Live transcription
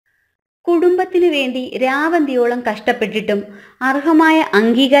കുടുംബത്തിനു വേണ്ടി രാവന്തിയോളം കഷ്ടപ്പെട്ടിട്ടും അർഹമായ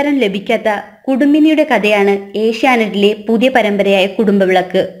അംഗീകാരം ലഭിക്കാത്ത കുടുംബിനിയുടെ കഥയാണ് ഏഷ്യാനെറ്റിലെ പുതിയ പരമ്പരയായ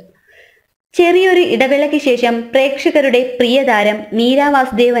കുടുംബവിളക്ക്. ചെറിയൊരു ഇടവേളയ്ക്ക് ശേഷം പ്രേക്ഷകരുടെ പ്രിയതാരം മീര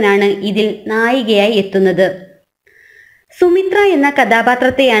വാസുദേവനാണ് ഇതിൽ നായികയായി എത്തുന്നത്. സുമിത്ര എന്ന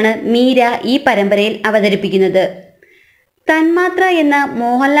കഥാപാത്രത്തെയാണ് മീര ഈ പരമ്പരയിൽ അവതരിപ്പിക്കുന്നത്. തന്മാത്ര എന്ന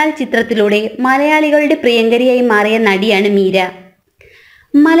മോഹൻലാൽ ചിത്രത്തിലൂടെ മലയാളികളുടെ പ്രിയങ്കരിയായി മാറിയ നടിയാണ് മീര.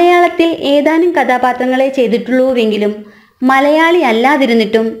 മലയാളത്തിൽ ഏതാനും കഥാപാത്രങ്ങളെ ചെയ്തിട്ടുള്ളൂവെങ്കിലും മലയാളി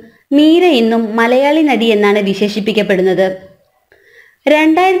അല്ലാതിരുന്നിട്ടും മീര ഇന്നും മലയാളി നടി എന്നാണ് വിശേഷിപ്പിക്കപ്പെടുന്നത്.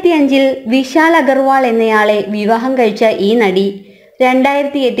 2005 വിശാൽ അഗർവാൾ എന്നയാളെ വിവാഹം കഴിച്ച ഈ നടി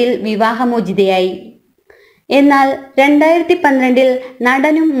 2008 വിവാഹമോചിതയായി. എന്നാൽ 2012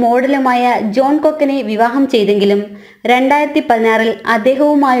 നടനും മോഡലുമായ ജോൺ കൊക്കനെ വിവാഹം ചെയ്തെങ്കിലും 2016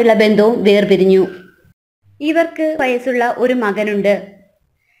 അദ്ദേഹവുമായുള്ള ബന്ധവും വേർപിരിഞ്ഞു. ഇവർക്ക് വയസ്സുള്ള ഒരു മകനുണ്ട്.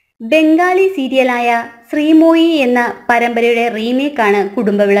 ബംഗാളി സീരിയലായ ശ്രീമോയി എന്ന പരമ്പരയുടെ റീമേക്കാണ്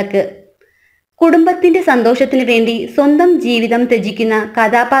കുടുംബവിളക്ക്. കുടുംബത്തിന്റെ സന്തോഷത്തിനു വേണ്ടി സ്വന്തം ജീവിതം ത്യജിക്കുന്ന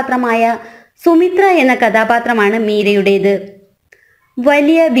കഥാപാത്രമായ സുമിത്ര എന്ന കഥാപാത്രമാണ് മീരയുടേത്.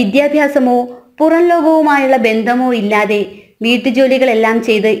 വലിയ വിദ്യാഭ്യാസമോ പുറം ലോകവുമായുള്ള ബന്ധമോ ഇല്ലാതെ വീട്ടുജോലികളെല്ലാം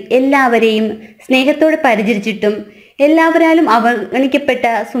ചെയ്ത് എല്ലാവരെയും സ്നേഹത്തോടെ പരിചരിച്ചിട്ടും എല്ലാവരാലും അവഗണിക്കപ്പെട്ട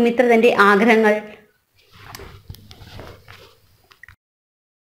സുമിത്ര തന്റെ ആഗ്രഹങ്ങൾ